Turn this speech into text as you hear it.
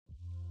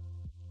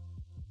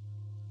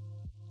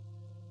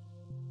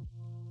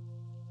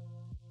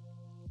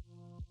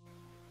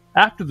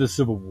After the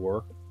Civil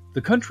War,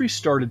 the country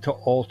started to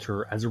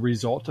alter as a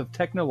result of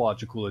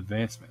technological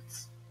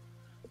advancements.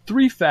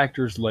 Three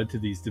factors led to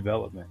these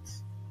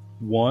developments.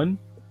 1.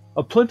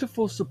 A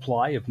plentiful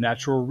supply of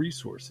natural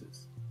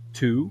resources.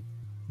 2.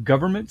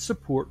 Government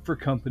support for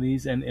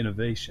companies and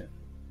innovation.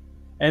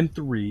 And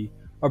 3.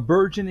 A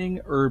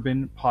burgeoning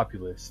urban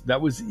populace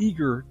that was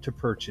eager to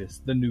purchase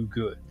the new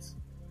goods.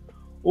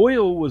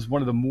 Oil was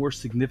one of the more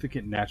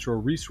significant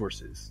natural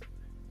resources.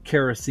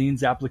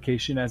 Kerosene's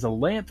application as a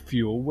lamp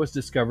fuel was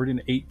discovered in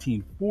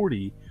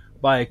 1840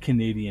 by a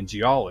Canadian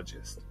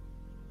geologist.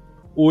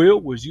 Oil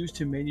was used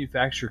to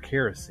manufacture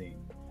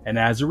kerosene, and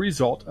as a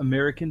result,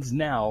 Americans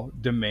now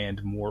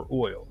demand more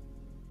oil.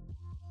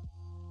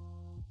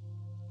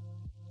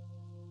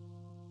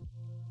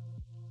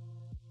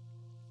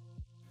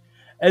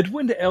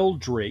 Edwin L.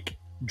 Drake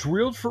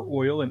drilled for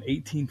oil in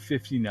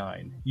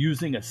 1859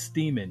 using a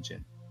steam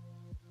engine.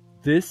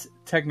 This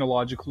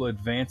technological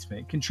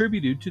advancement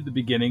contributed to the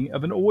beginning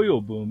of an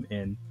oil boom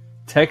in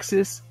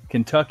Texas,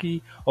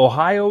 Kentucky,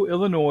 Ohio,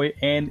 Illinois,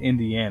 and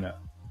Indiana.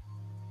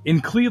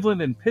 In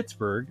Cleveland and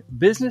Pittsburgh,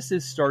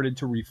 businesses started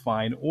to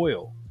refine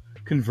oil,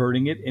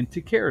 converting it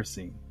into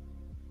kerosene.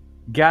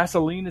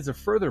 Gasoline is a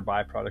further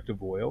byproduct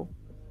of oil.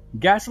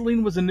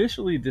 Gasoline was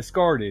initially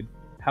discarded,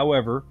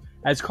 however,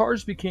 as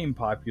cars became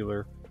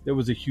popular, there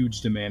was a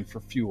huge demand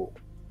for fuel.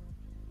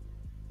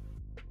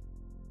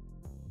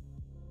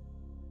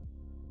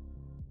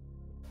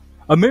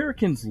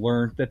 Americans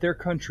learned that their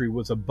country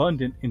was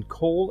abundant in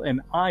coal and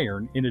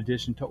iron in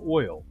addition to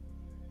oil.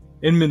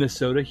 In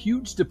Minnesota,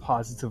 huge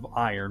deposits of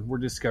iron were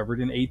discovered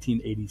in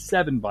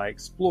 1887 by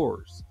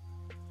explorers.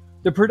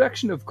 The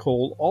production of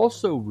coal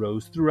also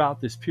rose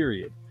throughout this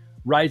period,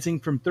 rising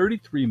from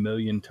 33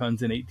 million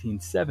tons in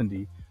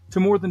 1870 to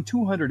more than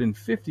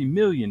 250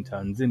 million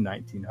tons in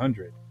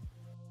 1900.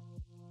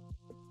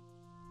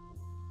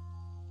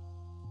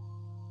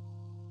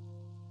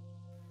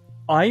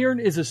 Iron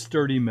is a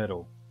sturdy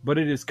metal, but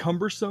it is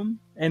cumbersome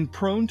and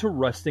prone to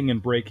rusting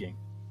and breaking.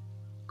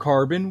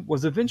 Carbon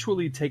was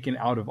eventually taken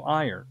out of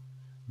iron.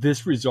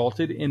 This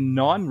resulted in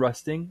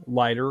non-rusting,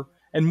 lighter,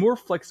 and more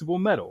flexible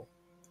metal,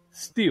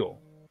 steel.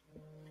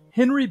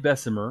 Henry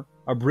Bessemer,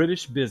 a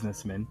British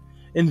businessman,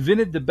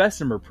 invented the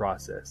Bessemer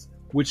process,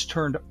 which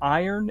turned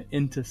iron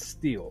into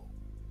steel.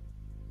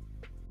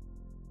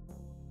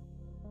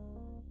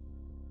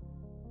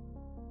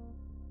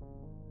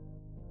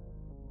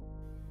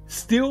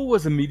 Steel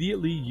was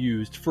immediately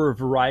used for a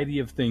variety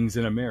of things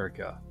in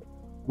America.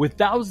 With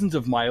thousands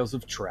of miles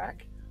of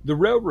track, the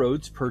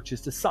railroads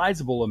purchased a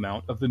sizable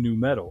amount of the new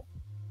metal.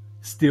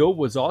 Steel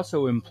was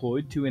also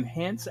employed to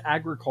enhance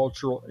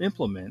agricultural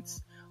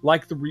implements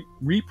like the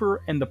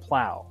reaper and the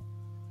plow.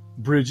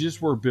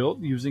 Bridges were built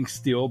using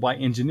steel by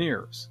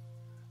engineers.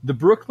 The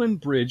Brooklyn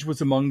Bridge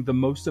was among the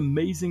most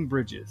amazing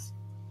bridges.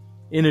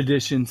 In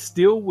addition,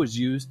 steel was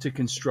used to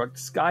construct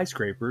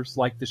skyscrapers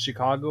like the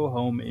Chicago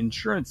Home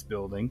Insurance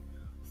Building,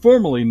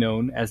 formerly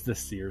known as the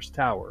Sears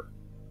Tower.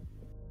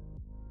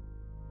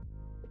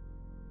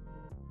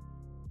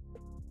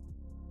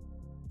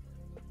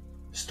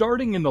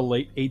 Starting in the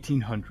late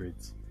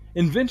 1800s,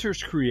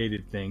 inventors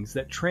created things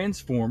that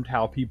transformed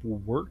how people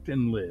worked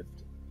and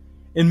lived.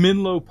 In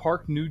Menlo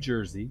Park, New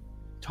Jersey,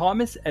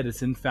 Thomas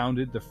Edison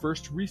founded the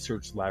first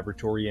research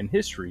laboratory in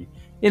history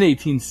in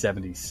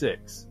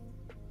 1876.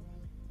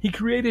 He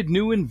created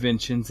new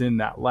inventions in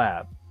that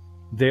lab.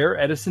 There,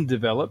 Edison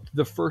developed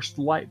the first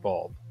light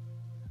bulb.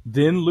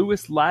 Then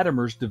Lewis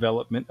Latimer's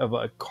development of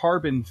a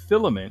carbon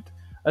filament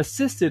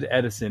assisted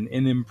Edison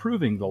in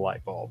improving the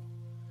light bulb.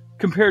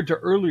 Compared to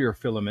earlier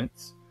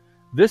filaments,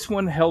 this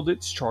one held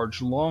its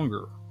charge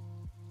longer.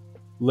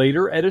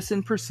 Later,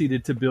 Edison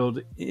proceeded to build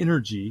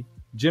energy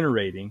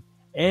generating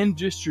and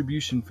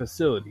distribution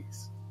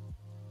facilities.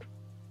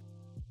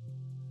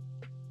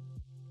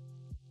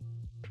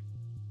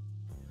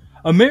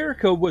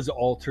 America was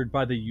altered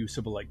by the use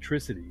of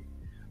electricity.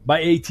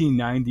 By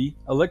 1890,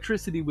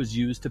 electricity was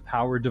used to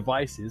power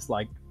devices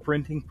like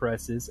printing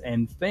presses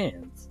and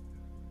fans.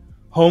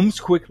 Homes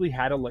quickly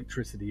had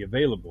electricity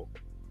available.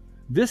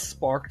 This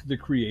sparked the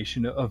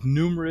creation of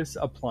numerous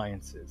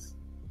appliances.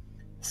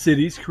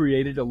 Cities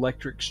created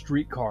electric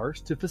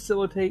streetcars to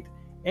facilitate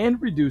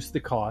and reduce the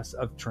cost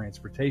of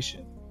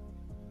transportation.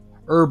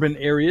 Urban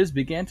areas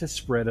began to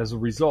spread as a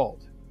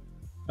result.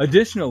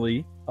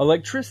 Additionally,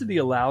 electricity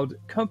allowed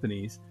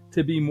companies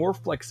to be more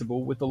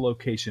flexible with the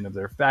location of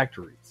their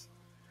factories.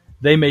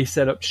 They may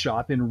set up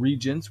shop in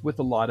regions with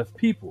a lot of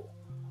people,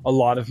 a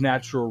lot of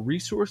natural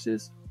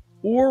resources,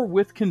 or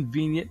with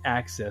convenient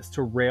access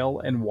to rail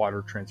and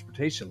water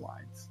transportation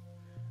lines.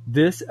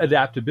 This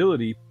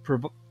adaptability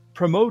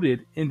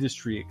promoted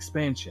industry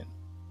expansion.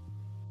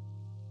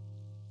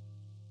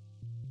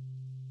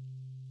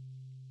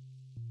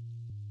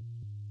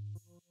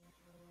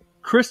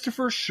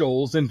 Christopher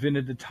Sholes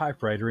invented the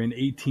typewriter in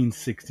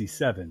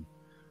 1867.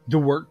 The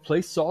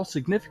workplace saw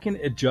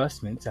significant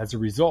adjustments as a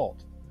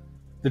result.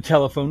 The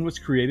telephone was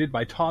created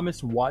by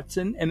Thomas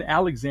Watson and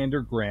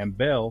Alexander Graham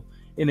Bell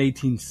in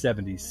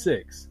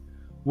 1876,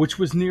 which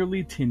was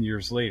nearly 10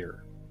 years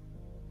later.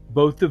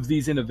 Both of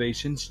these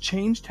innovations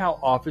changed how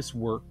office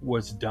work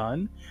was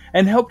done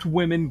and helped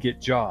women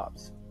get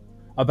jobs.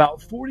 About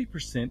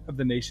 40% of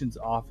the nation's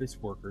office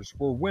workers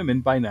were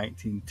women by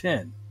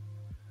 1910.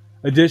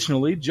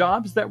 Additionally,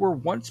 jobs that were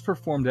once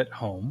performed at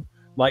home,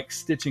 like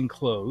stitching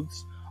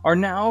clothes, are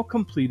now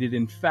completed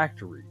in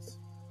factories.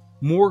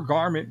 More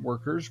garment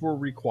workers were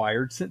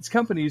required since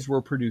companies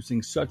were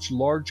producing such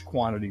large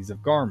quantities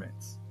of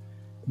garments.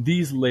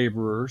 These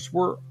laborers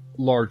were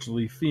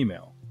largely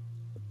female.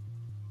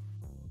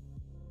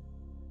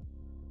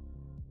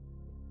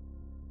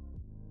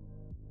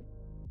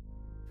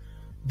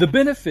 The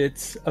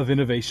benefits of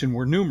innovation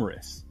were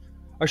numerous.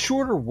 A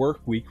shorter work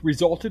week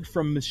resulted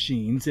from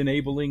machines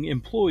enabling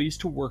employees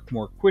to work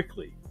more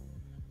quickly.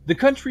 The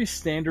country's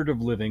standard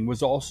of living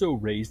was also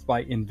raised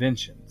by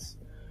inventions.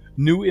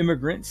 New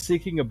immigrants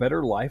seeking a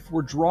better life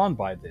were drawn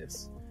by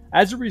this.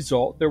 As a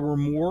result, there were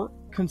more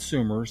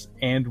consumers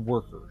and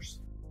workers.